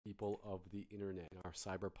people of the internet in our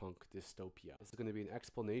cyberpunk dystopia. This is going to be an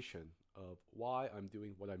explanation of why I'm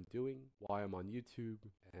doing what I'm doing, why I'm on YouTube,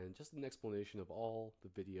 and just an explanation of all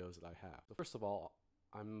the videos that I have. So first of all,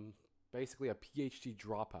 I'm basically a PhD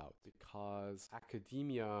dropout because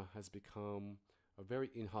academia has become a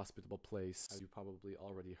very inhospitable place, as you probably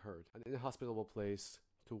already heard. An inhospitable place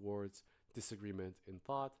towards disagreement in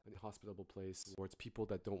thought, an inhospitable place towards people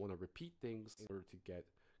that don't want to repeat things in order to get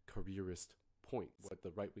careerist points, what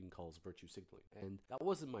the right wing calls virtue signaling. And that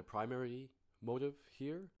wasn't my primary motive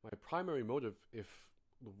here. My primary motive, if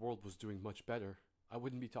the world was doing much better, I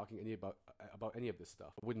wouldn't be talking about any of this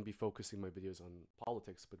stuff. I wouldn't be focusing my videos on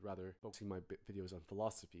politics, but rather focusing my videos on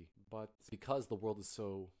philosophy. But because the world is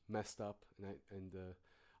so messed up, and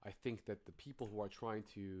I think that the people who are trying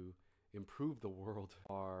to improve the world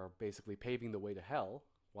are basically paving the way to hell,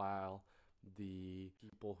 while the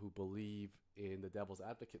people who believe in the devil's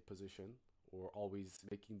advocate position, or always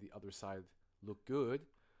making the other side look good,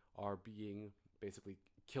 are being basically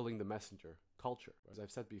killing the messenger culture. As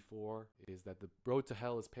I've said before, is that the road to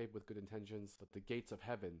hell is paved with good intentions, but the gates of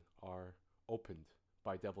heaven are opened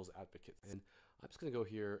by devil's advocates. And I'm just going to go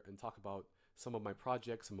here and talk about some of my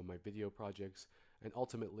projects, some of my video projects, and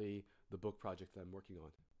ultimately the book project that I'm working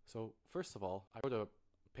on. So first of all, I wrote a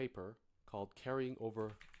paper called Carrying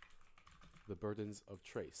Over the Burdens of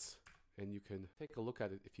Trace. And you can take a look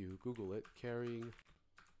at it if you Google it.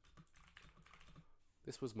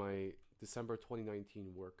 This was my December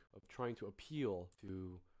 2019 work of trying to appeal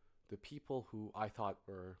to the people who I thought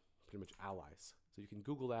were pretty much allies. So you can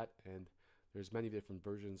Google that, and there's many different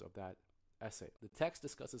versions of that essay. The text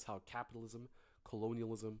discusses how capitalism,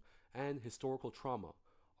 colonialism, and historical trauma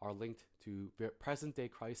are linked to present-day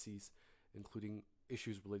crises, including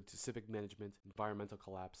issues related to civic management, environmental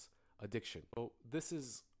collapse, addiction. So this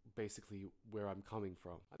is basically where I'm coming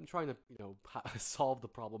from. I'm trying to, solve the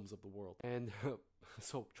problems of the world. And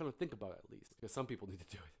so trying to think about it at least, because some people need to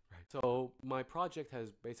do it, right? So my project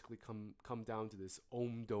has basically come down to this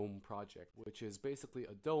Om Dome project, which is basically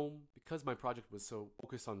a dome. Because my project was so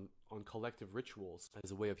focused on collective rituals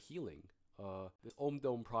as a way of healing, this Om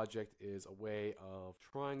Dome project is a way of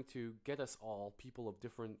trying to get us all, people of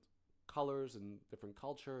different colors and different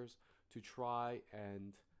cultures, to try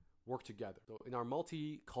and work together. So in our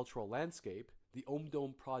multicultural landscape, the Om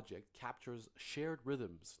Dome project captures shared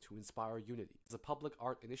rhythms to inspire unity. As a public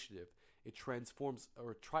art initiative, it transforms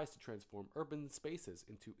or tries to transform urban spaces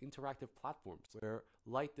into interactive platforms where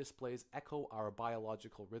light displays echo our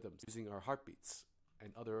biological rhythms using our heartbeats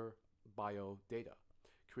and other bio data,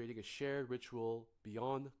 creating a shared ritual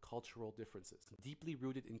beyond cultural differences. Deeply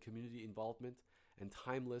rooted in community involvement and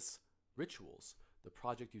timeless rituals, the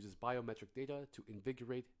project uses biometric data to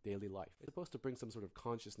invigorate daily life. It's supposed to bring some sort of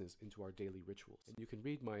consciousness into our daily rituals. And you can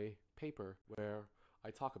read my paper where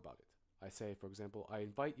I talk about it. I say, for example, I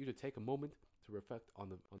invite you to take a moment to reflect on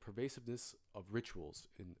the pervasiveness of rituals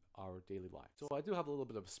in our daily lives. So I do have a little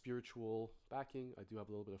bit of spiritual backing. I do have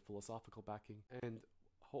a little bit of philosophical backing. And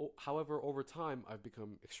however, over time, I've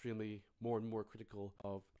become extremely more and more critical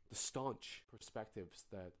of the staunch perspectives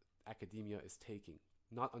that academia is taking,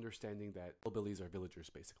 not understanding that hillbillies are villagers,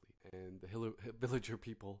 basically, and the villager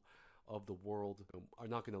people of the world are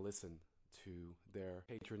not going to listen to their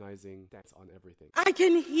patronizing stance on everything. I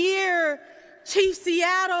can hear Chief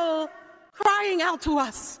Seattle crying out to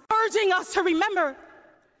us, urging us to remember,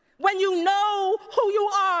 when you know who you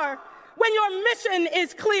are, when your mission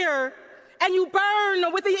is clear, and you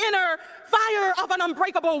burn with the inner fire of an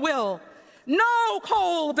unbreakable will, no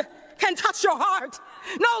cold can touch your heart.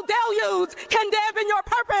 No deluge can dampen your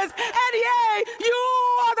purpose. And yea, you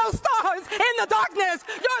are those stars in the darkness.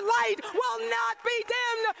 Your light will not be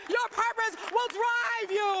dimmed. Your purpose will drive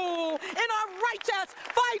you in a righteous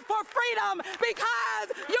fight for freedom because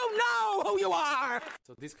you know who you are.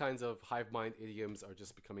 So these kinds of hive mind idioms are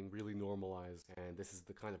just becoming really normalized. And this is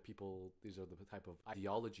the kind of people, these are the type of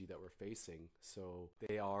ideology that we're facing. So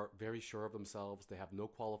they are very sure of themselves. They have no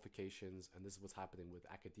qualifications. And this is what's happening with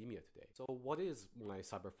academia today. So what is my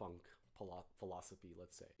cyberpunk philosophy,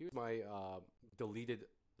 let's say? Here's my deleted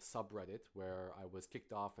subreddit where I was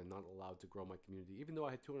kicked off and not allowed to grow my community, even though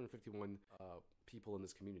I had 251 people in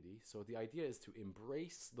this community. So the idea is to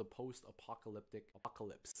embrace the post-apocalyptic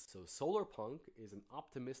apocalypse. So solarpunk is an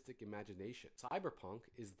optimistic imagination. Cyberpunk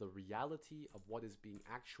is the reality of what is being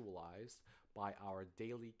actualized by our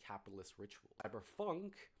daily capitalist ritual.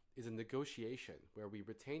 Cyberfunk is a negotiation where we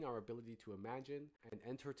retain our ability to imagine and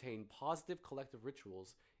entertain positive collective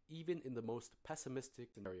rituals even in the most pessimistic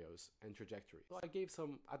scenarios and trajectories. So I gave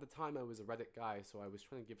some, at the time I was a Reddit guy, so I was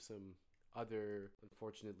trying to give some other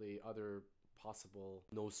possible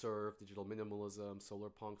no-surf, digital minimalism, solar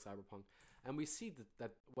punk, cyberpunk. And we see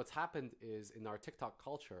that what's happened is in our TikTok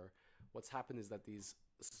culture, what's happened is that these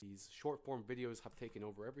short form videos have taken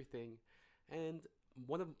over everything. And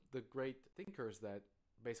one of the great thinkers that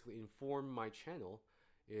basically informed my channel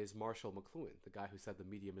is Marshall McLuhan, the guy who said the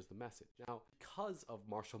medium is the message. Now, because of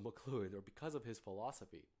Marshall McLuhan, or because of his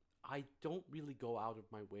philosophy, I don't really go out of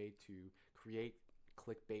my way to create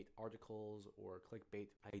clickbait articles or clickbait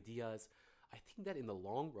ideas. I think that in the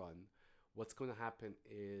long run, what's going to happen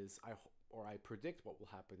is, I predict what will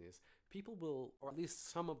happen is, people will, or at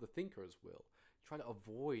least some of the thinkers will, try to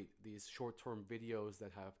avoid these short-term videos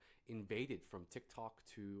that have invaded from TikTok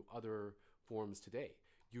to other forms today.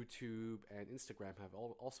 YouTube and Instagram have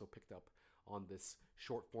also picked up on this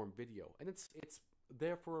short-form video, and it's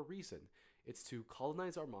there for a reason. It's to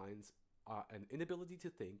colonize our minds, an inability to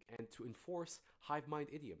think, and to enforce hive mind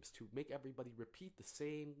idioms, to make everybody repeat the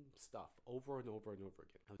same stuff over and over and over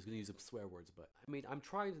again. I was going to use some swear words, but I mean, I'm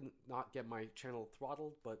trying to not get my channel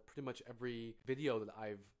throttled, but pretty much every video that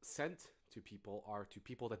I've sent to people are to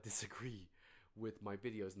people that disagree with my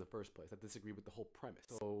videos in the first place, that disagree with the whole premise.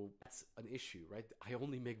 So that's an issue, right? I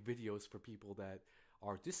only make videos for people that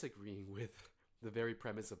are disagreeing with the very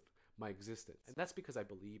premise of my existence. And that's because I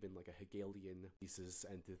believe in like a Hegelian thesis,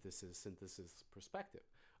 antithesis, synthesis perspective.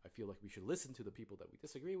 I feel like we should listen to the people that we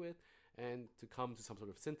disagree with and to come to some sort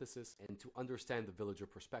of synthesis and to understand the villager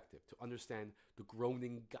perspective, to understand the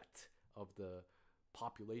groaning gut of the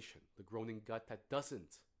population, the groaning gut that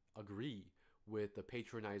doesn't agree with the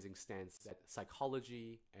patronizing stance that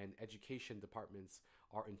psychology and education departments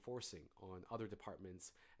are enforcing on other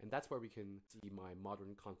departments. And that's where we can see my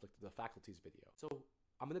modern conflict of the faculties video. So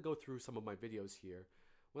I'm going to go through some of my videos here.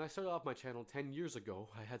 When I started off my channel 10 years ago,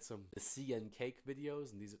 I had some CN Cake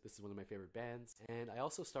videos, and this is one of my favorite bands. And I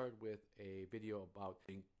also started with a video about,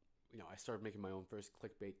 I started making my own first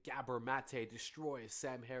clickbait. Gabber Mate destroys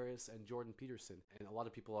Sam Harris and Jordan Peterson. And a lot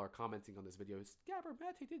of people are commenting on this video. Gabber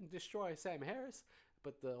Mate didn't destroy Sam Harris.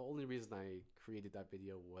 But the only reason I created that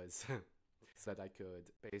video was so that I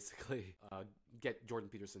could basically get Jordan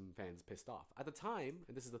Peterson fans pissed off. At the time,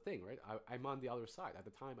 and this is the thing, right? I'm on the other side. At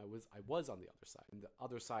the time, I was on the other side. And the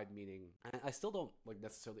other side meaning, and I still don't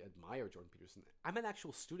necessarily admire Jordan Peterson. I'm an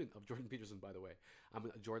actual student of Jordan Peterson, by the way. I'm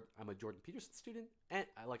a Jordan Peterson student, and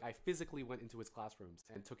I physically went into his classrooms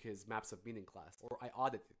and took his Maps of Meaning class, or I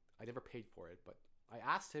audited it. I never paid for it, but I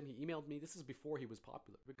asked him. He emailed me. This is before he was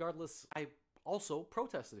popular. Regardless, I also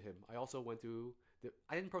protested him. I also went to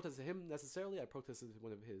I didn't protest him necessarily. I protested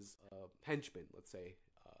one of his henchmen, let's say,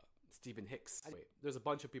 Stephen Hicks. Anyway, there's a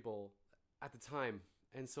bunch of people at the time,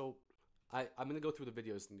 and so I'm going to go through the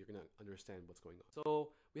videos and you're going to understand what's going on. So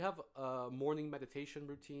we have a morning meditation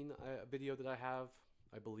routine, a video that I have.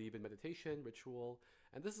 I believe in meditation, ritual,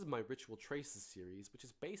 and this is my Ritual Traces series, which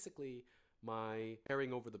is basically my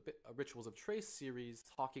carrying over the Rituals of Trace series,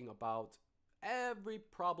 talking about every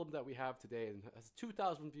problem that we have today, and has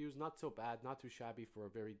 2,000 views, not so bad, not too shabby for a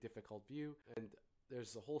very difficult view. And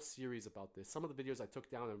there's a whole series about this. Some of the videos I took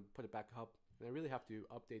down and put it back up, and I really have to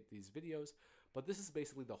update these videos. But this is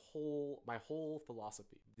basically my whole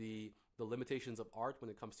philosophy. The limitations of art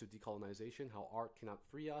when it comes to decolonization, how art cannot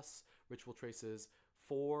free us. Ritual Traces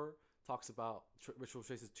 4 talks about, Ritual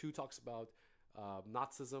Traces 2 talks about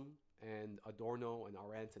Nazism and Adorno and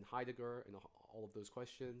Arendt and Heidegger and all of those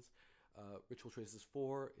questions. Ritual Traces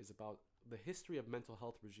 4 is about the history of mental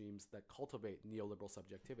health regimes that cultivate neoliberal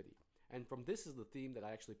subjectivity. And from this is the theme that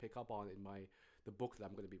I actually pick up on in the book that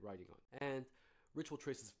I'm going to be writing on. And Ritual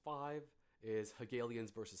Traces 5 is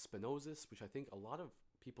Hegelians versus Spinozas, which I think a lot of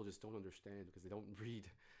people just don't understand because they don't read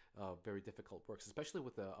very difficult works, especially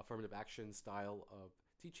with the affirmative action style of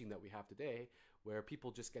teaching that we have today, where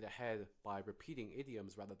people just get ahead by repeating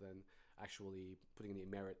idioms rather than actually putting any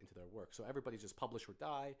merit into their work. So everybody just publish or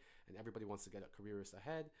die, and everybody wants to get a careerist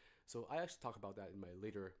ahead. So I actually talk about that in my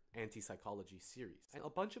later anti-psychology series. And a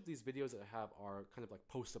bunch of these videos that I have are kind of like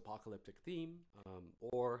post-apocalyptic theme,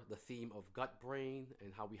 or the theme of gut brain,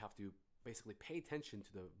 and how we have to basically pay attention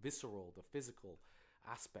to the visceral, the physical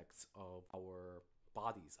aspects of our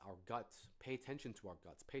bodies, our guts. Pay attention to our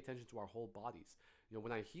guts, pay attention to our whole bodies.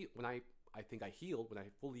 When I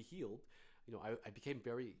fully healed, I became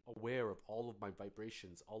very aware of all of my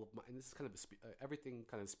vibrations, and this is kind of everything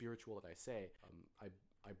kind of spiritual that I say.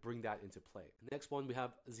 I bring that into play. Next one, we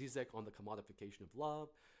have Zizek on the commodification of love,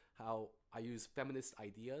 how I use feminist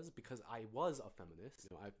ideas because I was a feminist.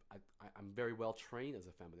 I'm very well trained as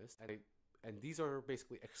a feminist, and these are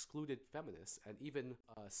basically excluded feminists. And even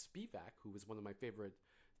Spivak, who was one of my favorite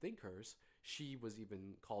thinkers, she was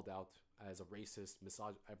even called out as a racist,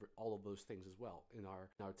 misogynist, all of those things as well in our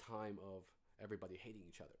time of everybody hating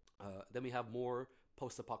each other. Then we have more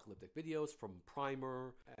post-apocalyptic videos from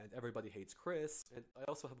Primer and Everybody Hates Chris. And I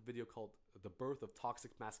also have a video called The Birth of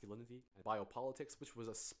Toxic Masculinity and Biopolitics, which was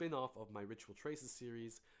a spin-off of my Ritual Traces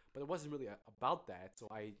series, but it wasn't really about that, so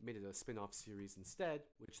I made it a spin-off series instead,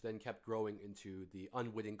 which then kept growing into the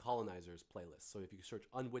Unwitting Colonizers playlist. So if you search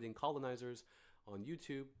Unwitting Colonizers on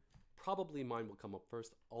YouTube, probably mine will come up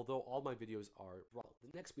first, although all my videos are throttled.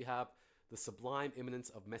 Next we have The Sublime Imminence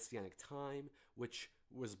of Messianic Time, which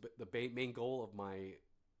was the main goal of my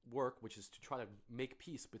work, which is to try to make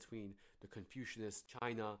peace between the Confucianist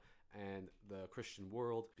China and the Christian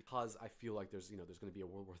world, because I feel like there's going to be a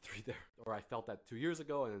World War III there, or I felt that 2 years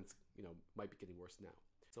ago, and it's might be getting worse now.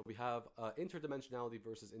 So we have interdimensionality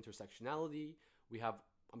versus intersectionality.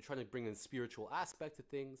 I'm trying to bring in spiritual aspect to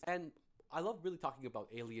things, and I love really talking about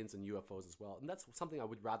aliens and UFOs as well, and that's something I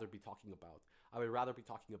would rather be talking about. I would rather be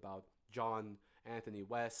talking about John Anthony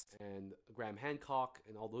West and Graham Hancock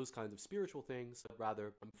and all those kinds of spiritual things, but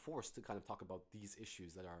rather I'm forced to kind of talk about these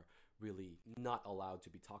issues that are really not allowed to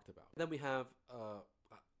be talked about. And then we have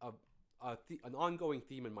an ongoing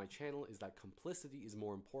theme in my channel is that complicity is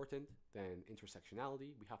more important than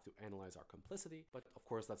intersectionality. We have to analyze our complicity, but of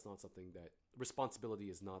course that's not something that responsibility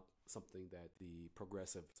is not something that the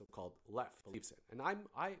progressive so-called left believes in. And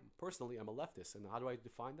I personally am a leftist, and how do I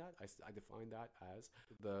define that? I define that as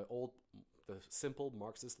the simple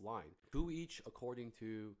Marxist line: to each according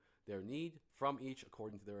to their need, from each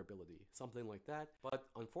according to their ability, something like that. But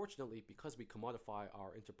unfortunately, because we commodify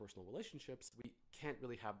our interpersonal relationships, we can't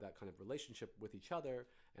really have that kind of relationship with each other,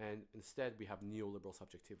 and instead we have neoliberal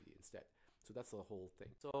subjectivity instead. So that's the whole thing.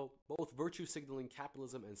 So both virtue signaling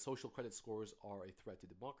capitalism and social credit scores are a threat to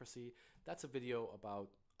democracy. That's a video about,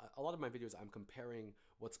 a lot of my videos I'm comparing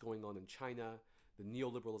what's going on in China, the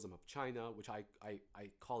neoliberalism of China, which I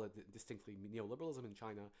call it distinctly neoliberalism in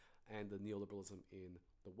China, and the neoliberalism in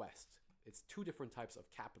the West. It's two different types of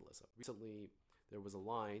capitalism. Recently, there was a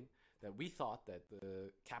line that we thought that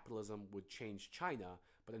the capitalism would change China,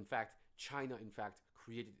 but in fact, China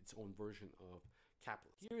created its own version of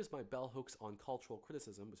capitalism. Here's my bell hooks on cultural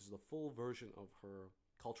criticism, which is the full version of her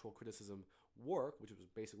cultural criticism work, which was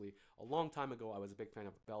basically a long time ago. I was a big fan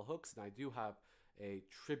of bell hooks, and I do have a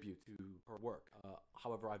tribute to her work.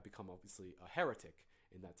 However, I've become obviously a heretic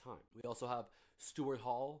in that time. We also have Stuart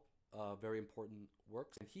Hall, very important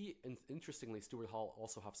works, and interestingly, Stuart Hall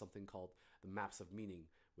also have something called the Maps of Meaning,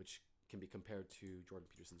 which can be compared to Jordan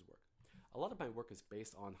Peterson's work. A lot of my work is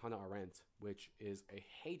based on Hannah Arendt, which is a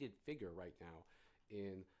hated figure right now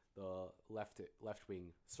in the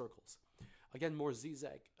left-wing circles. Again, more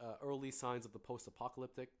zigzag. Early signs of the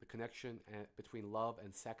post-apocalyptic. The connection between love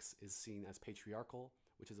and sex is seen as patriarchal,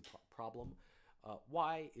 which is a problem.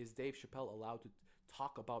 Why is Dave Chappelle allowed to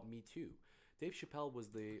talk about Me Too? Dave Chappelle was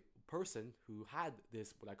the person who had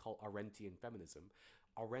this, what I call Arendtian feminism.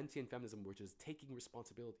 Arendtian feminism, which is taking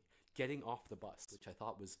responsibility, getting off the bus, which I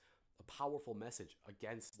thought was a powerful message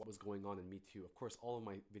against what was going on in Me Too. Of course, all of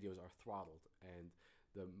my videos are throttled, and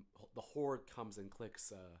the horde comes and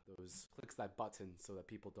clicks that button so that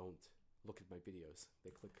people don't look at my videos.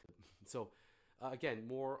 They click. So again,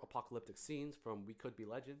 more apocalyptic scenes from We Could Be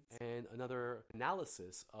Legends, and another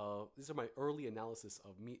analysis of, these are my early analysis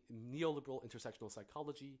of neoliberal intersectional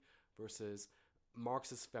psychology versus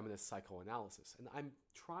Marxist feminist psychoanalysis. And I'm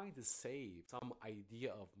trying to save some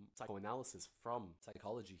idea of psychoanalysis from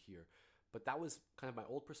psychology here, but that was kind of my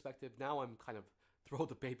old perspective. Now I'm kind of throw out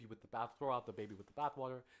the baby with the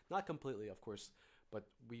bathwater. Not completely, of course, but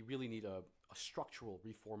we really need a structural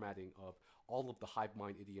reformatting of all of the hive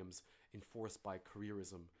mind idioms enforced by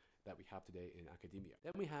careerism that we have today in academia.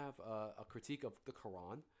 Then we have a critique of the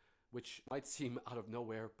Quran, which might seem out of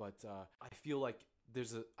nowhere, but I feel like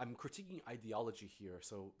I'm critiquing ideology here.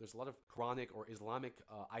 So there's a lot of Quranic or Islamic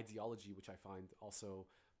ideology, which I find also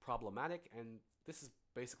problematic. And this is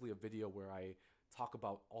basically a video where I talk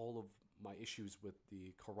about all of my issues with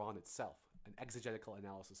the Quran itself, an exegetical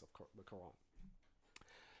analysis of the Quran.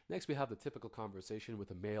 Next, we have the typical conversation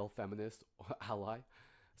with a male feminist ally.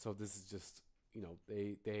 So this is just,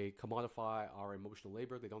 they commodify our emotional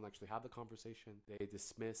labor. They don't actually have the conversation. They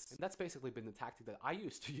dismiss. And that's basically been the tactic that I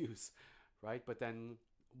used to use, right? But then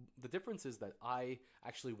the difference is that I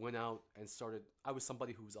actually went out and I was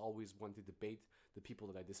somebody who's always wanted to debate the people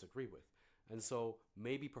that I disagree with. And so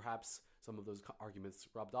maybe perhaps some of those arguments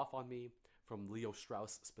rubbed off on me, from Leo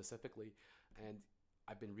Strauss specifically, and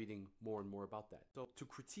I've been reading more and more about that. So to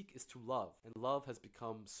critique is to love, and love has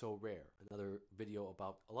become so rare. Another video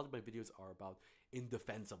about, a lot of my videos are about in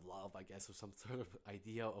defense of love, I guess, or some sort of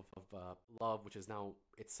idea of love, which is now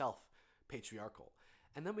itself patriarchal.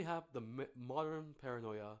 And then we have the modern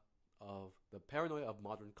paranoia of the paranoia of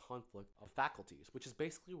modern conflict of faculties, which is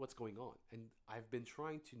basically what's going on. And I've been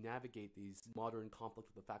trying to navigate these modern conflict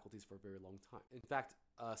with the faculties for a very long time. In fact,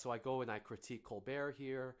 so I go and I critique Colbert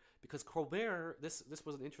here, because Colbert, this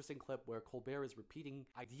was an interesting clip where Colbert is repeating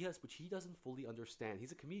ideas which he doesn't fully understand.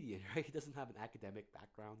 He's a comedian, right? He doesn't have an academic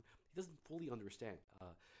background. He doesn't fully understand.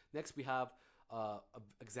 Next, we have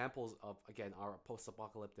examples of, again, our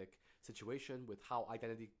post-apocalyptic situation with how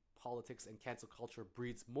identity politics and cancel culture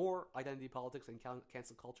breeds more identity politics and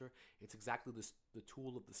cancel culture. It's exactly the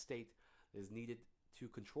tool of the state that is needed to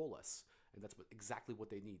control us. And that's exactly what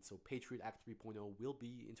they need. So Patriot Act 3.0 will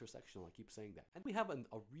be intersectional. I keep saying that. And we have a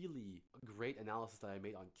really great analysis that I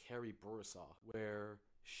made on Carrie Bourassa, where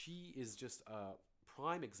she is just a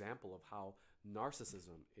prime example of how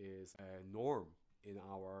narcissism is a norm in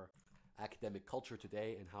our academic culture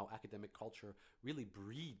today, and how academic culture really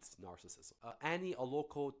breeds narcissism. Annie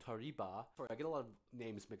Oloko Tariba, sorry, I get a lot of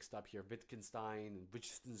names mixed up here, Wittgenstein and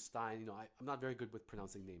Wittgenstein, I'm not very good with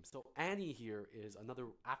pronouncing names. So Annie here is another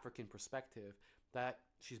African perspective that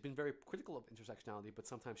she's been very critical of intersectionality, but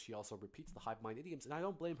sometimes she also repeats the hive mind idioms, and I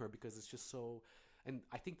don't blame her, because it's just so, and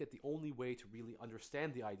I think that the only way to really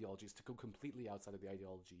understand the ideology is to go completely outside of the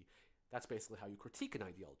ideology. That's basically how you critique an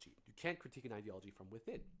ideology. You can't critique an ideology from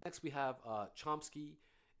within. Next, we have Chomsky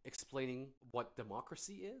explaining what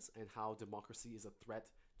democracy is and how democracy is a threat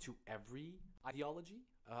to every ideology.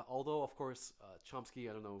 Although, of course, Chomsky,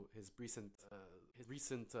 I don't know, his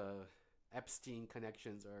recent Epstein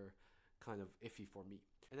connections are kind of iffy for me.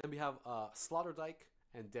 And then we have Sloterdijk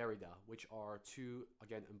and Derrida, which are two,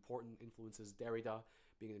 again, important influences. Derrida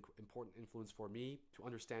being an important influence for me to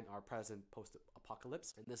understand our present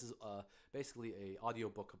post-apocalypse. And this is basically an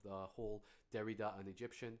audiobook of the whole Derrida, an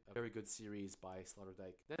Egyptian, a very good series by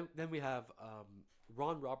Sloterdijk. Then we have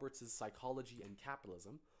Ron Roberts' Psychology and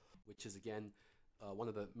Capitalism, which is, again, one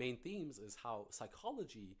of the main themes is how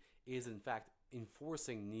psychology is, in fact,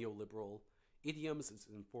 enforcing neoliberal idioms, it's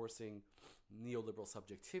enforcing neoliberal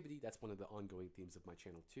subjectivity. That's one of the ongoing themes of my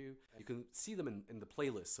channel too. You can see them in the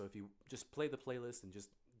playlist. So if you just play the playlist and just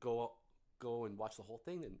go and watch the whole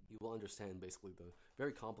thing, then you will understand basically the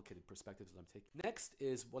very complicated perspectives that I'm taking. Next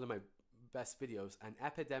is one of my best videos, An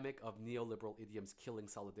Epidemic of Neoliberal Idioms Killing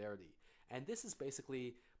Solidarity. And this is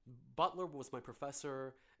basically, Butler was my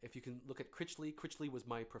professor. If you can look at Critchley, Critchley was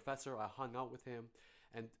my professor. I hung out with him.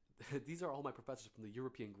 And these are all my professors from the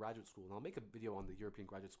European Graduate School. And I'll make a video on the European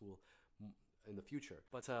Graduate School in the future.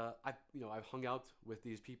 But I've hung out with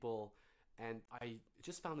these people, and I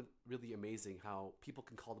just found it really amazing how people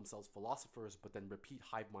can call themselves philosophers but then repeat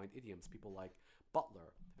hive mind idioms. People like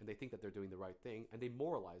Butler, and they think that they're doing the right thing, and they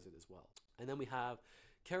moralize it as well. And then we have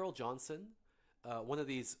Carol Johnson, one of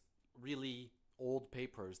these really old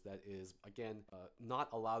papers that is, again, not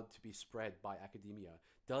allowed to be spread by academia.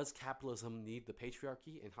 Does capitalism need the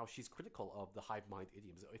patriarchy? And how she's critical of the hive mind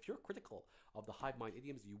idioms. If you're critical of the hive mind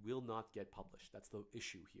idioms, you will not get published. That's the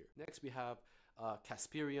issue here. Next, we have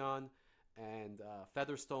Kasperian and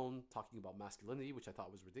Featherstone talking about masculinity, which I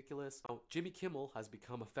thought was ridiculous. Now, Jimmy Kimmel has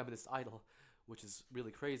become a feminist idol, which is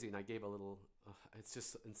really crazy, and I gave a little, it's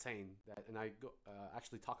just insane. And I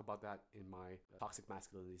actually talk about that in my Toxic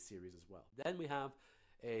Masculinity series as well. Then we have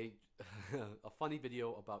a funny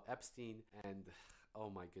video about Epstein, and oh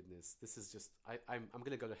my goodness, this is just, I'm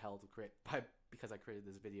gonna go to hell because I created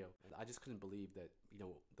this video. I just couldn't believe that,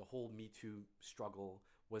 the whole Me Too struggle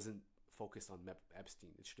wasn't focused on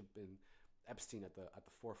Epstein. It should have been Epstein at the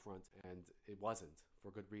forefront, and it wasn't,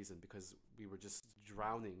 for good reason, because we were just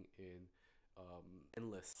drowning in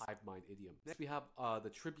endless hive mind idiom. Next, we have the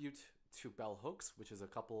tribute to Bell Hooks, which is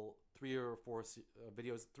three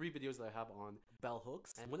videos that I have on Bell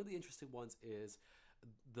Hooks. And one of the interesting ones is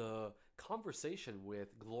the conversation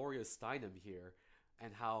with Gloria Steinem here,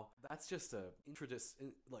 and how that's just a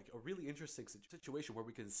really interesting situation where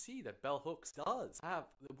we can see that Bell Hooks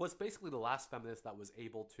was basically the last feminist that was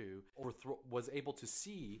able to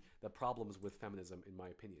see the problems with feminism, in my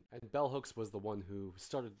opinion. And Bell Hooks was the one who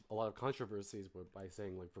started a lot of controversies by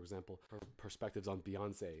saying, like, for example, her perspectives on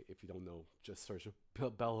Beyonce. If you don't know, just search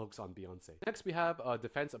Bell Hooks on Beyonce. Next, we have a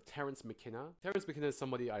defense of Terence McKenna. Terence McKenna is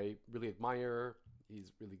somebody I really admire.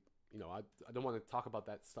 He's really, I don't want to talk about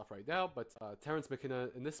that stuff right now, but Terence McKenna,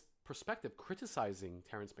 in this perspective, criticizing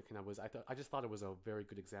Terence McKenna I just thought it was a very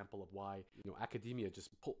good example of why, academia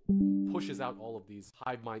just pushes out all of these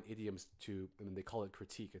hive mind idioms and then they call it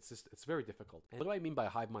critique. It's very difficult. And what do I mean by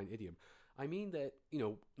hive mind idiom? I mean that,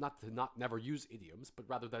 not never use idioms, but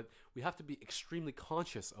rather that we have to be extremely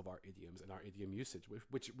conscious of our idioms and our idiom usage,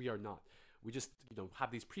 which we are not. We just,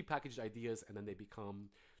 have these prepackaged ideas, and then they become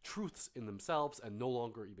truths in themselves and no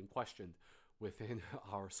longer even questioned, within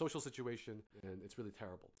our social situation, and it's really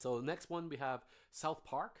terrible. So the next one we have South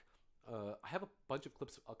Park. I have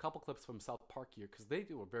a couple clips from South Park here because they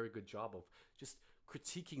do a very good job of just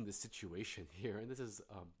critiquing the situation here. And this is,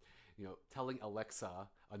 telling Alexa,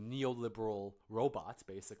 a neoliberal robot,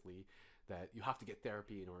 basically, that you have to get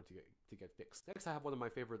therapy in order to get fixed. Next, I have one of my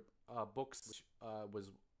favorite books, which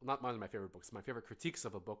was not one of my favorite books, my favorite critiques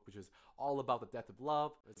of a book, which is All About the Death of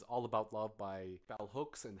Love. It's All About Love by Bell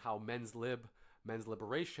Hooks, and how men's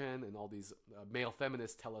liberation, and all these male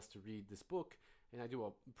feminists tell us to read this book. And I do a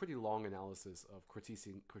pretty long analysis of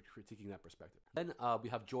critiquing that perspective. Then we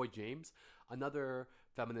have Joy James, another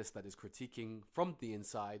feminist that is critiquing from the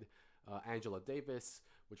inside Angela Davis,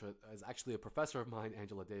 which is actually a professor of mine,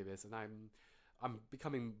 Angela Davis, and I'm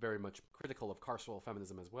becoming very much critical of carceral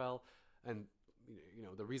feminism as well. And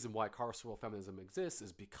the reason why carceral feminism exists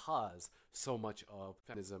is because so much of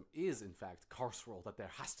feminism is in fact carceral, that there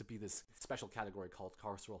has to be this special category called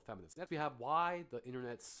carceral feminism. Next we have Why the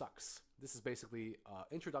Internet Sucks. This is basically an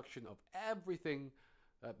introduction of everything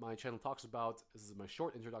that my channel talks about. This is my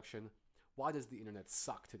short introduction. Why does the internet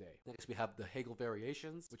suck today? Next we have The Hegel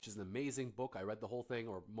Variations, which is an amazing book. I read the whole thing,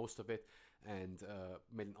 or most of it, and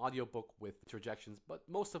made an audiobook with interjections, but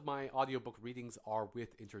most of my audiobook readings are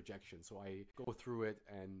with interjections. So I go through it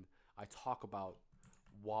and I talk about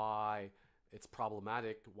why it's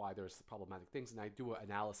problematic, why there's problematic things, and I do an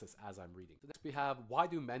analysis as I'm reading. So next we have Why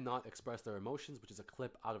Do Men Not Express Their Emotions, which is a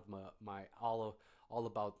clip out of my All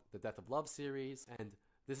About the Death of Love series, and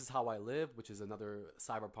This Is How I Live, which is another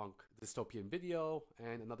cyberpunk dystopian video,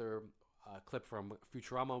 and another clip from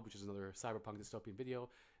Futurama, which is another cyberpunk dystopian video.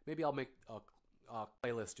 Maybe I'll make a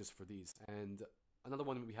playlist just for these. And another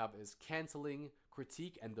one we have is Canceling,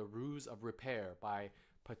 Critique, and the Ruse of Repair by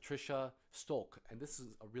Patricia Stolk. And this is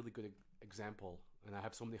a really good example, and I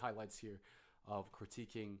have so many highlights here of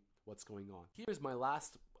critiquing what's going on. Here's my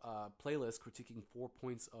last playlist critiquing 4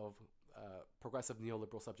 points of progressive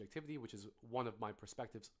neoliberal subjectivity, which is one of my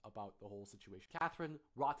perspectives about the whole situation. Catherine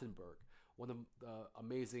Rottenberg, one of the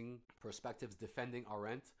amazing perspectives defending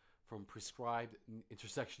Arendt from prescribed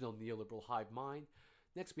intersectional neoliberal hive mind.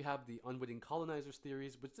 Next, we have the unwitting colonizers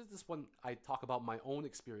theories, which is this one I talk about my own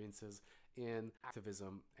experiences in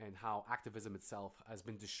activism and how activism itself has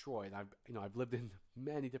been destroyed. I've lived in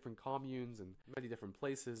many different communes and many different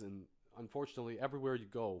places, and unfortunately, everywhere you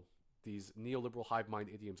go, these neoliberal hive mind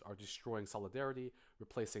idioms are destroying solidarity,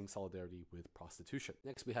 replacing solidarity with prostitution.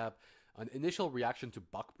 Next, we have an initial reaction to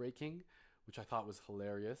buck breaking, which I thought was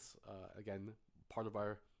hilarious. Again, part of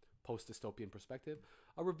our post-dystopian perspective.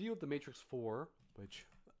 A review of The Matrix 4, which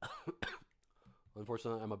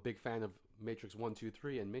unfortunately I'm a big fan of Matrix 1, 2,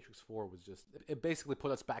 3, and Matrix 4 was just, it basically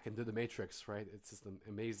put us back into the Matrix, right? It's just an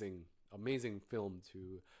amazing film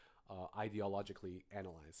to ideologically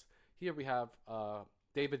analyze. Here we have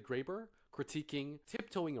David Graeber critiquing,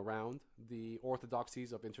 tiptoeing around the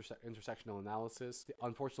orthodoxies of intersectional analysis.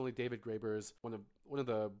 Unfortunately, David Graeber's one of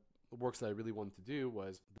the works that I really wanted to do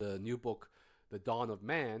was the new book, The Dawn of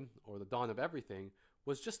Man, or The Dawn of Everything,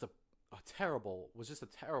 was just a terrible.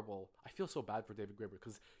 I feel so bad for David Graeber,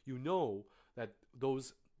 because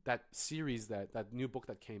that series, that new book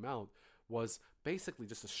that came out, was basically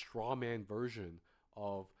just a straw man version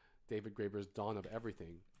of David Graeber's Dawn of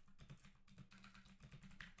Everything.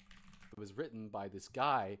 It was written by this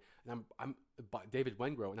guy, and I'm by David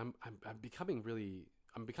Wengrow, and I'm becoming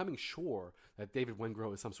sure that David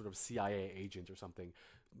Wengrow is some sort of CIA agent or something,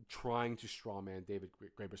 trying to strawman David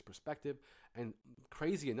Graeber's perspective. And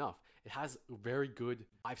crazy enough, it has very good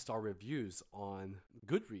 5-star reviews on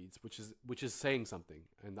Goodreads, which is saying something.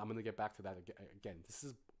 And I'm gonna get back to that again. This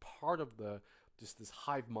is part of this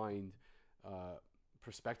hive mind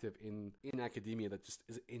perspective in academia that just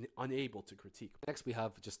is unable to critique. Next, we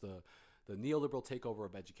have just the Neoliberal Takeover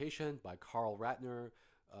of Education by Carl Ratner,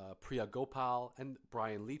 Priya Gopal, and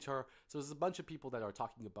Brian Leiter. So there's a bunch of people that are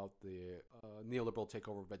talking about the neoliberal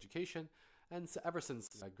takeover of education, and so ever since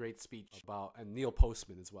that great speech about, and Neil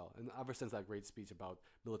Postman as well, and ever since that great speech about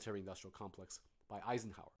military-industrial complex by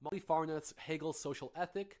Eisenhower. Molly Farnath's Hegel's Social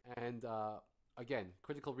Ethic, and again,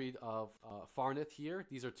 critical read of Farnath here.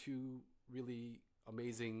 These are two really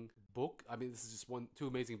amazing book. I mean, this is just two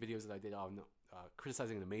amazing videos that I did on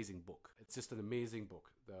criticizing an amazing book. It's just an amazing book,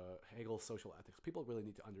 the Hegel's Social Ethics. People really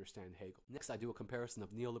need to understand Hegel. Next, I do a comparison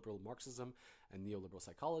of neoliberal Marxism and neoliberal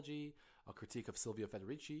psychology, a critique of Silvio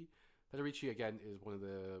Federici. Federici, again, is one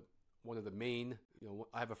of the main,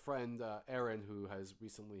 I have a friend, Aaron, who has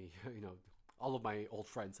recently, all of my old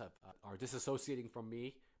friends are disassociating from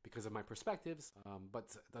me because of my perspectives, but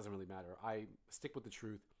it doesn't really matter. I stick with the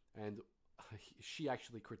truth, and she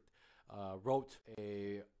actually wrote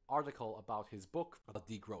a article about his book about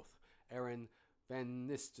degrowth. Aaron Van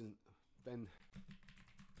Nistingen.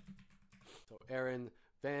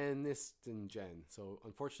 So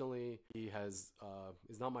unfortunately, he is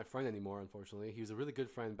not my friend anymore. Unfortunately, he was a really good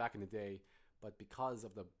friend back in the day, but because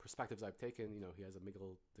of the perspectives I've taken, he has a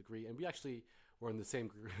medical degree, and we actually were in the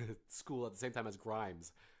same school at the same time as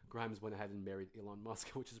Grimes. Grimes went ahead and married Elon Musk,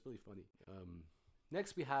 which is really funny.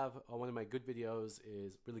 Next, we have one of my really good videos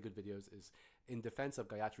is in defense of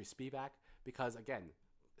Gayatri Spivak, because again,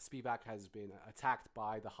 Spivak has been attacked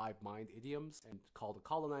by the hive mind idioms and called a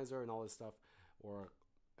colonizer and all this stuff, or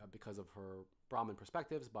because of her Brahmin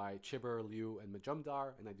perspectives by Chibber, Liu, and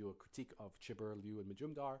Majumdar, and I do a critique of Chibber, Liu, and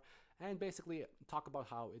Majumdar, and basically talk about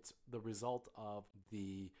how it's the result of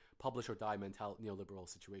the publish or die neoliberal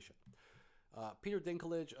situation. Peter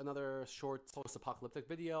Dinklage, another short post-apocalyptic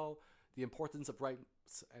video, the importance of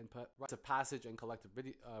rites of passage and collective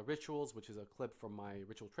rituals, which is a clip from my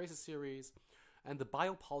Ritual Traces series, and the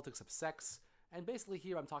biopolitics of sex. And basically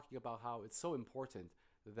here I'm talking about how it's so important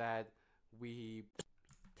that we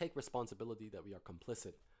take responsibility, that we are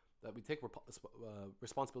complicit, that we take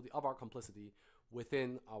responsibility of our complicity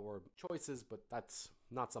within our choices, but that's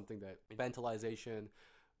not something that infantilization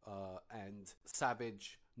and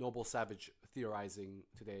noble savage theorizing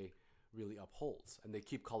today really upholds. And they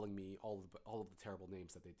keep calling me all of the terrible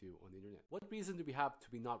names that they do on the internet. What reason do we have to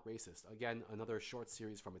be not racist? Again, another short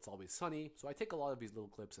series from It's Always Sunny. So I take a lot of these little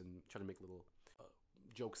clips and try to make little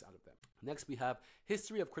jokes out of them. Next, we have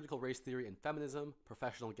History of Critical Race Theory and Feminism,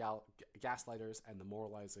 Professional Gaslighters, and the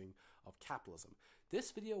Moralizing of Capitalism.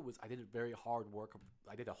 This video I did very hard work.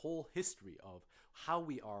 I did a whole history of how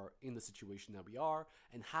we are in the situation that we are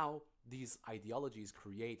and how these ideologies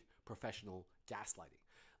create professional gaslighting.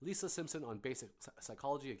 Lisa Simpson on basic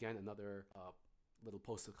psychology, again, another little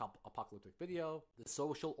post-apocalyptic video. The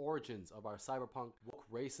social origins of our cyberpunk woke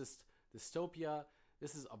racist dystopia.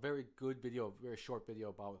 This is a very good video, a very short video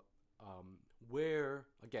about where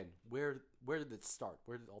did it start?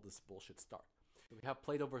 Where did all this bullshit start? We have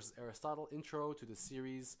Plato versus Aristotle, intro to the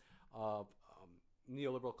series of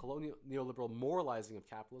neoliberal moralizing of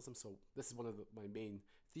capitalism. So this is one of my main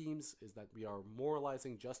themes, is that we are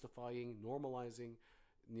moralizing, justifying, normalizing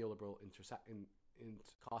neoliberal in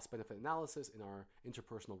cost-benefit analysis in our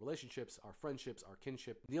interpersonal relationships, our friendships, our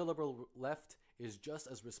kinship. Neoliberal left is just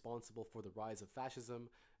as responsible for the rise of fascism.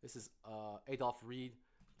 This is Adolf Reed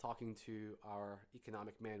talking to our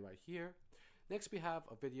economic man right here. Next, we have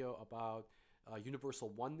a video about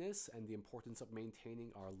universal oneness and the importance of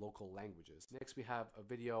maintaining our local languages. Next, we have a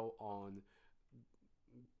video on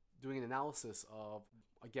doing an analysis of,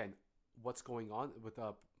 again, what's going on with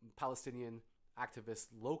a Palestinian activist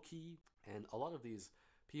Loki, and a lot of these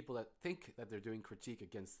people that think that they're doing critique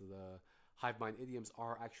against the hive mind idioms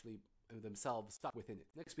are actually themselves stuck within it.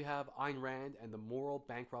 Next, we have Ayn Rand and the moral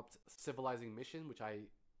bankrupt civilizing mission, which I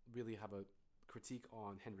really have a critique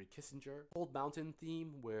on Henry Kissinger. Cold Mountain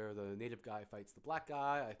theme, where the native guy fights the black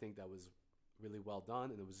guy. I think that was really well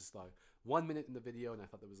done, and it was just like 1 minute in the video, and I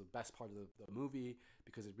thought that was the best part of the movie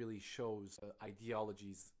because it really shows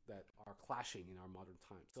ideologies that are clashing in our modern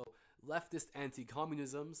times. So leftist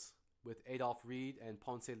anti-communisms with Adolf Reed and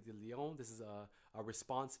Ponce de Leon. This is a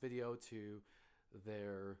response video to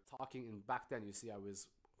their talking, and back then you see I was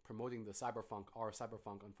promoting the our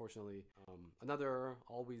cyberpunk. Unfortunately, another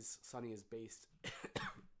Always Sunny is based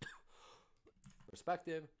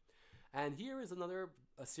perspective. And here is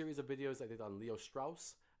a series of videos I did on Leo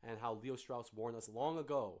Strauss and how Leo Strauss warned us long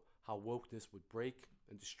ago how wokeness would break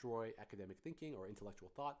and destroy academic thinking or intellectual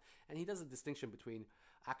thought. And he does a distinction between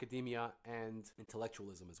academia and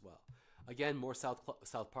intellectualism as well. Again, more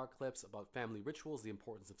South Park clips about family rituals, the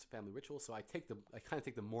importance of family rituals. So I kind of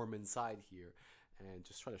take the Mormon side here and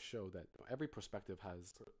just try to show that every perspective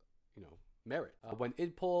has, merit. When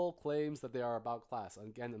IDPOL claims that they are about class,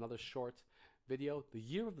 again, another short video. The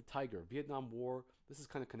Year of the Tiger, Vietnam War. This is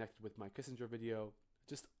kind of connected with my Kissinger video.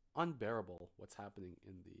 Just unbearable what's happening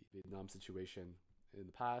in the Vietnam situation in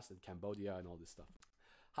the past, and Cambodia and all this stuff.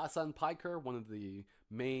 Hassan Piker, one of the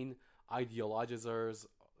main ideologizers.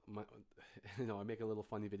 I make a little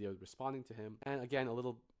funny video responding to him. And again, a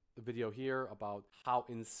little video here about how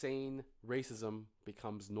insane racism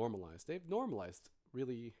becomes normalized. They've normalized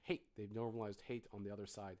really hate. They've normalized hate on the other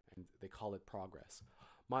side, and they call it progress.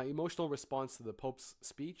 My emotional response to the Pope's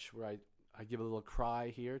speech, where I give a little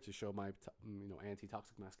cry here to show my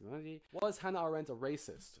anti-toxic masculinity. Was Hannah Arendt a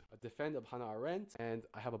racist? A defend of Hannah Arendt, and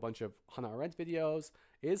I have a bunch of Hannah Arendt videos.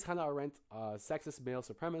 Is Hannah Arendt a sexist male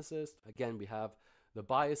supremacist? Again, we have the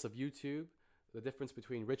bias of YouTube, the difference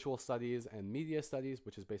between ritual studies and media studies,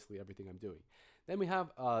 which is basically everything I'm doing. Then we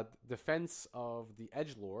have Defense of the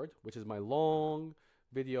Edgelord, which is my long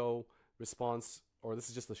video response, or this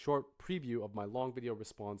is just a short preview of my long video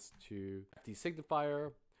response to the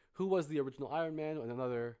Signifier, who was the original Iron Man, and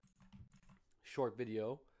another short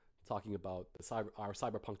video talking about our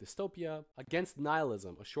cyberpunk dystopia. Against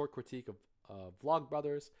Nihilism, a short critique of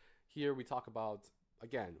Vlogbrothers. Here we talk about,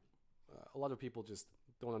 again, a lot of people just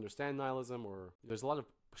don't understand nihilism, or there's a lot of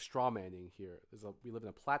straw manning here. We live in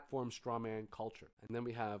a platform straw man culture. And then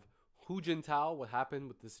we have Hu Jintao, what happened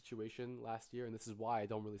with this situation last year, and this is why I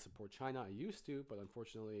don't really support China. I used to, but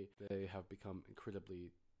unfortunately they have become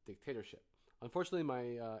incredibly dictatorship. Unfortunately,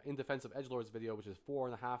 my In Defense of Edgelords video, which is 4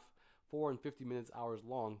 and 50 minutes hours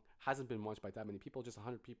long, hasn't been watched by that many people, just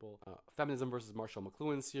 100 people. Feminism versus Marshall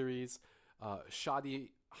McLuhan series. Shadi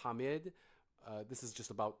Hamid. This is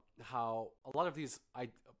just about how a lot of these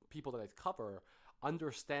people that I cover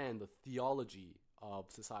understand the theology of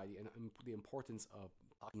society and the importance of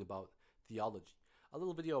talking about theology. A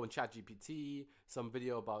little video in ChatGPT, some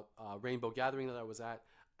video about Rainbow Gathering that I was at,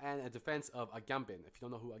 and a defense of Agamben. If you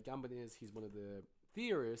don't know who Agamben is, he's one of the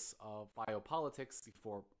theorists of biopolitics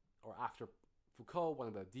before or after Foucault, one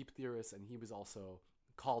of the deep theorists, and he was also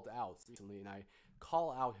called out recently, and I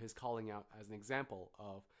call out his calling out as an example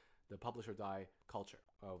of the publish or die culture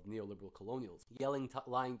of neoliberal colonialism.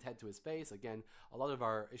 Lying TED to his face. Again, a lot of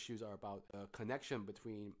our issues are about the connection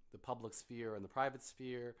between the public sphere and the private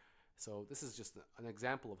sphere. So this is just an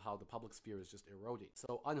example of how the public sphere is just eroding.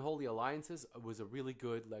 So Unholy Alliances was a really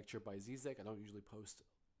good lecture by Zizek. I don't usually post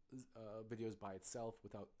videos by itself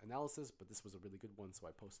without analysis, but this was a really good one, so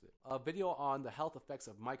I posted it. A video on the health effects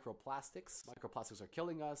of microplastics. Microplastics are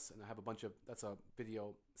killing us, and I have a bunch of, that's a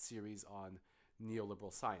video series on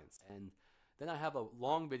neoliberal science. And then I have a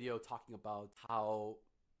long video talking about how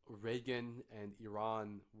Reagan and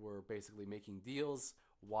Iran were basically making deals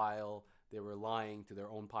while they were lying to their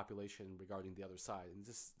own population regarding the other side. And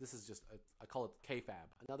this is just, I call it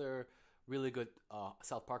KFAB. Another really good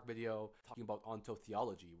South Park video talking about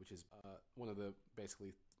ontotheology, which is one of the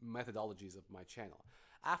basically methodologies of my channel.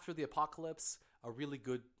 After the Apocalypse, a really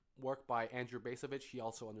good work by Andrew Basovich. He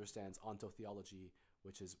also understands ontotheology,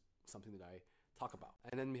 which is something that I talk about.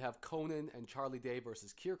 And then we have Conan and Charlie Day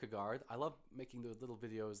versus Kierkegaard. I love making those little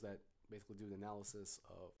videos that basically do an analysis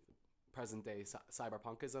of present day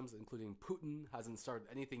cyberpunkisms, including Putin hasn't started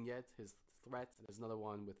anything yet, his threat. There's another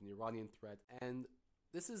one with an Iranian threat. And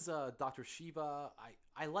this is Dr. Shiva.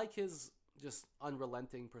 I like his just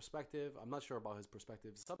unrelenting perspective. I'm not sure about his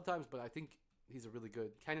perspective sometimes, but I think he's a really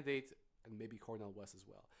good candidate, and maybe Cornel West as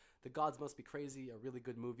well. The Gods Must Be Crazy, a really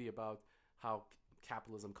good movie about how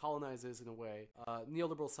capitalism colonizes in a way.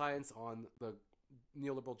 Neoliberal science on the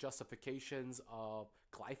neoliberal justifications of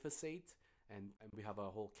glyphosate, and we have a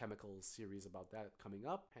whole chemical series about that coming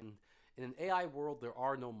up. And in an AI world, there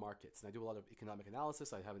are no markets, and I do a lot of economic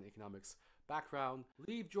analysis. I have an economics background.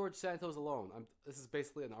 Leave George Santos alone. This is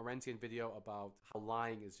basically an Arendtian video about how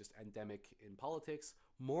lying is just endemic in politics.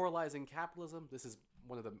 Moralizing capitalism. This is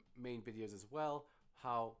one of the main videos as well,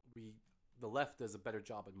 how the left does a better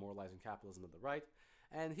job at moralizing capitalism than the right.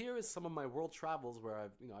 And here is some of my world travels where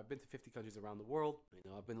I've been to 50 countries around the world.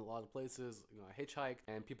 I've been to a lot of places. I hitchhike,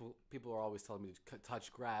 and people are always telling me to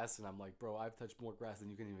touch grass, and I'm like, bro, I've touched more grass than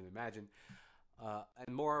you can even imagine.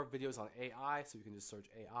 And more videos on AI, so you can just search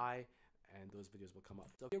AI, and those videos will come up.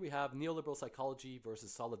 So here we have neoliberal psychology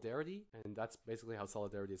versus solidarity, and that's basically how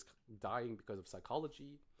solidarity is dying because of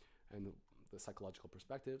psychology and the psychological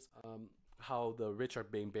perspectives. How the rich are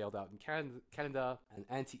being bailed out in Canada, an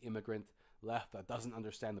anti-immigrant left that doesn't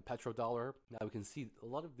understand the petrodollar. Now we can see a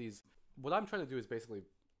lot of these. What I'm trying to do is basically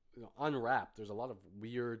unwrap. There's a lot of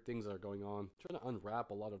weird things that are going on. I'm trying to unwrap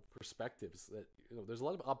a lot of perspectives that, there's a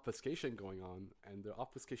lot of obfuscation going on, and the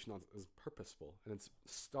obfuscation is purposeful, and it's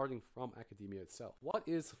starting from academia itself. What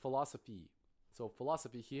is philosophy? So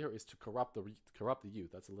philosophy here is to corrupt the youth.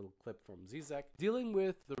 That's a little clip from Zizek. Dealing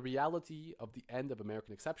with the reality of the end of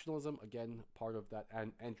American exceptionalism. Again, part of that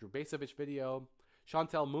Andrew Basovich video.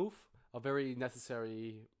 Chantal Mouffe, a very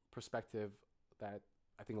necessary perspective that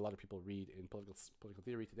I think a lot of people read in political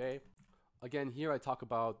theory today. Again, here I talk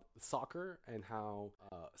about soccer and how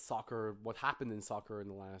what happened in soccer in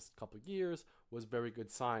the last couple of years was a very good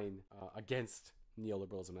sign against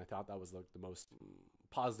neoliberalism. I thought that was the most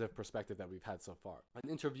positive perspective that we've had so far. An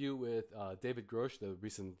interview with David Grosh, the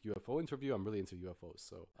recent UFO interview. I'm really into UFOs.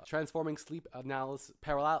 So transforming sleep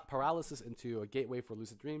paralysis into a gateway for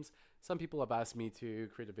lucid dreams. Some people have asked me to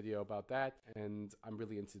create a video about that, and I'm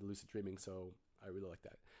really into lucid dreaming, so I really like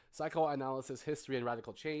that. Psychoanalysis, history, and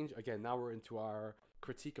radical change. Again, now we're into our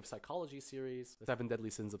Critique of Psychology series, the 7 Deadly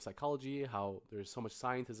Sins of Psychology, how there's so much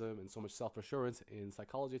scientism and so much self-assurance in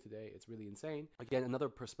psychology today. It's really insane. Again, another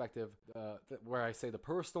perspective where I say the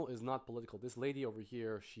personal is not political. This lady over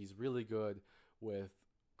here, she's really good with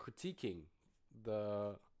critiquing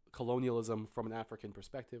the colonialism from an African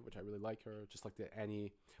perspective, which I really like her, just like the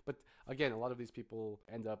Annie. But again, a lot of these people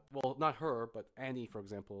end up, well, not her, but Annie, for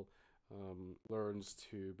example, learns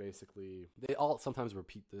to basically, they all sometimes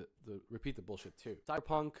repeat the bullshit too.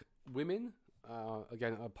 Cyberpunk women,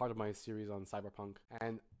 again, a part of my series on cyberpunk,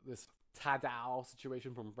 and this Tadao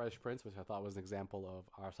situation from Fresh Prince, which I thought was an example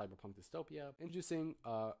of our cyberpunk dystopia, introducing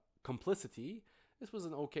complicity. This was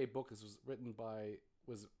an okay book. This was written by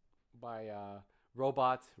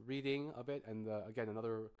Robot reading of it, and again,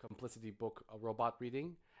 another complicity book, a Robot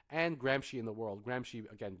reading, and Gramsci in the World.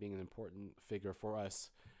 Gramsci, again, being an important figure for us,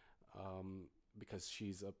 because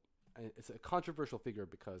it's a controversial figure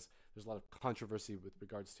because there's a lot of controversy with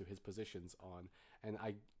regards to his positions on, and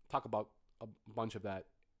I talk about a bunch of that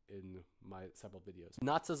in my several videos.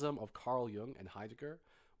 Nazism of Carl Jung and Heidegger,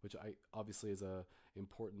 which I obviously is a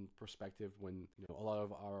important perspective when, you know, a lot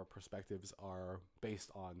of our perspectives are based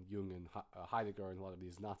on Jung and Heidegger and a lot of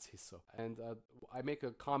these Nazis. So, and I make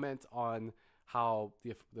a comment on how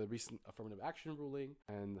the recent affirmative action ruling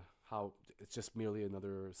and how it's just merely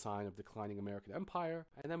another sign of declining American empire.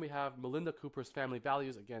 And then we have Melinda Cooper's Family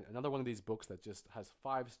Values, again, another one of these books that just has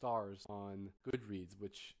 5 stars on Goodreads,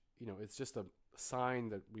 which, you know, it's just a sign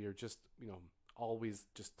that we are just, you know, always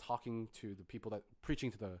just talking to the people that preaching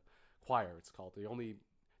to the choir. It's called they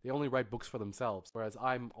only write books for themselves, whereas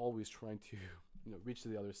I'm always trying to, you know, reach to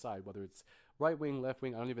the other side, whether it's right wing, left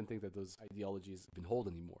wing. I don't even think that those ideologies even hold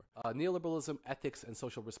anymore. Neoliberalism, ethics, and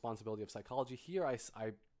social responsibility of psychology. Here I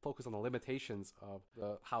focus on the limitations of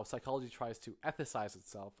how psychology tries to ethicize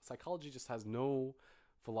itself. Psychology just has no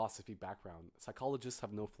philosophy background. Psychologists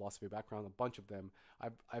have no philosophy background, a bunch of them.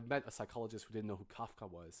 I've met a psychologist who didn't know who Kafka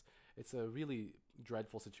was. It's a really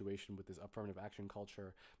dreadful situation with this affirmative action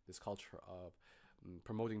culture, this culture of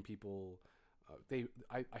promoting people.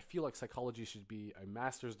 I feel like psychology should be a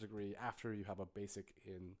master's degree after you have a basic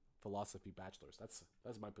in philosophy bachelor's. That's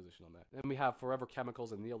my position on that. Then we have Forever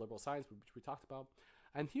Chemicals and Neoliberal Science, which we talked about.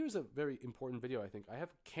 And here's a very important video, I think. I have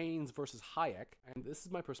Keynes versus Hayek, and this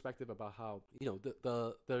is my perspective about how, you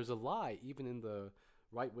know, there's a lie even in the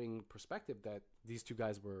right-wing perspective that these two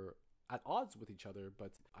guys were at odds with each other.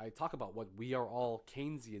 But I talk about what we are all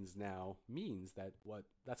Keynesians now means,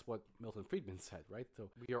 that's what Milton Friedman said, right? So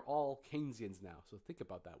we are all Keynesians now. So think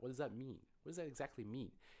about that. What does that mean? What does that exactly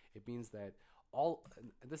mean? It means that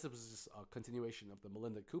and this was just a continuation of the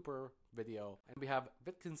Melinda Cooper video, and we have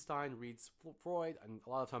Wittgenstein reads Freud, and a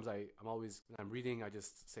lot of times I'm always, when I'm reading, I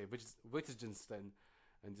just say Wittgenstein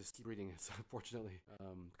and just keep reading it, unfortunately,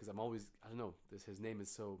 because I'm always, I don't know, his name is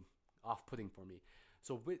so off-putting for me.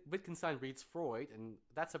 So Wittgenstein reads Freud, and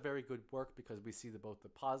that's a very good work because we see both the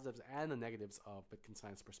positives and the negatives of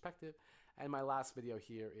Wittgenstein's perspective. And my last video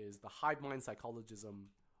here is the hive mind psychologism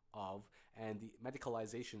of and the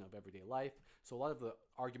medicalization of everyday life. So a lot of the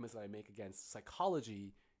arguments that I make against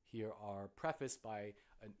psychology here are prefaced by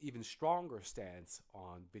an even stronger stance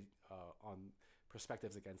on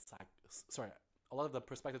perspectives against a lot of the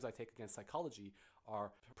perspectives I take against psychology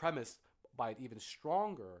are premised by an even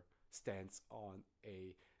stronger stance on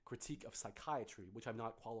a critique of psychiatry, which I'm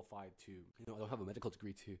not qualified to, you know, I don't have a medical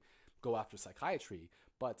degree to go after psychiatry,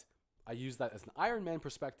 but I use that as an Iron Man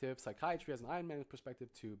perspective, psychiatry as an Iron Man perspective,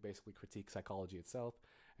 to basically critique psychology itself,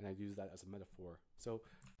 and I use that as a metaphor. So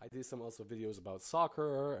I did some also videos about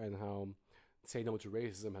soccer and how say no to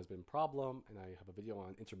racism has been a problem, and I have a video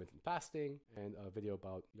on intermittent fasting and a video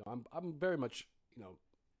about, you know, I'm very much, you know,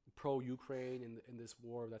 pro-Ukraine in this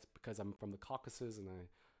war. That's because I'm from the Caucasus and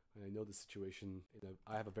I know the situation.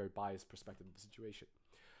 I have a very biased perspective of the situation.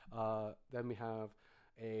 Then we have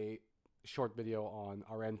a short video on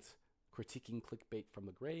Arendt critiquing clickbait from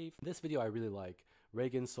the grave. This video I really like.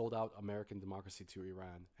 Reagan sold out American democracy to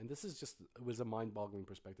Iran. And this is just, it was a mind-boggling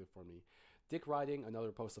perspective for me. Dick Riding,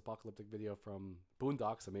 another post-apocalyptic video from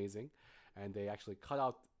Boondocks, amazing. And they actually cut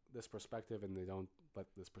out this perspective and they don't let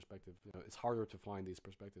this perspective, you know, it's harder to find these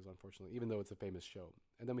perspectives, unfortunately, even though it's a famous show.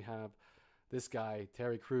 And then we have this guy,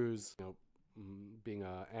 Terry Crews, you know, being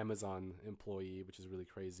an Amazon employee, which is really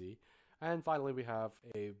crazy. And finally, we have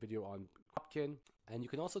a video on Kropkin. And you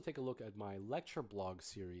can also take a look at my lecture blog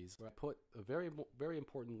series, where I put very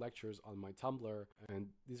important lectures on my Tumblr. And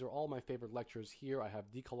these are all my favorite lectures here. I have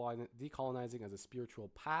decolonizing as a spiritual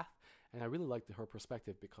path. And I really like her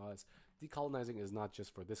perspective because decolonizing is not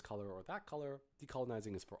just for this color or that color.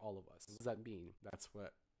 Decolonizing is for all of us. What does that mean? That's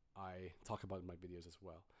what I talk about in my videos as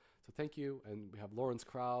well. So thank you. And we have Lawrence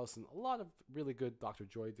Krauss and a lot of really good Dr.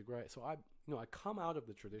 Joy DeGray. So I come out of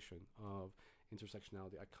the tradition of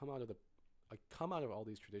intersectionality. I come out of all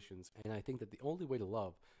these traditions, and I think that the only way to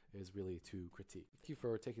love is really to critique. Thank you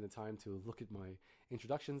for taking the time to look at my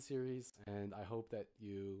introduction series, and I hope that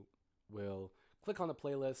you will click on the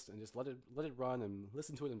playlist and just let it run and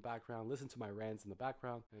listen to it in the background, listen to my rants in the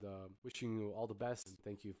background, and wishing you all the best. And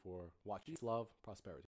thank you for watching. Peace, love, prosperity.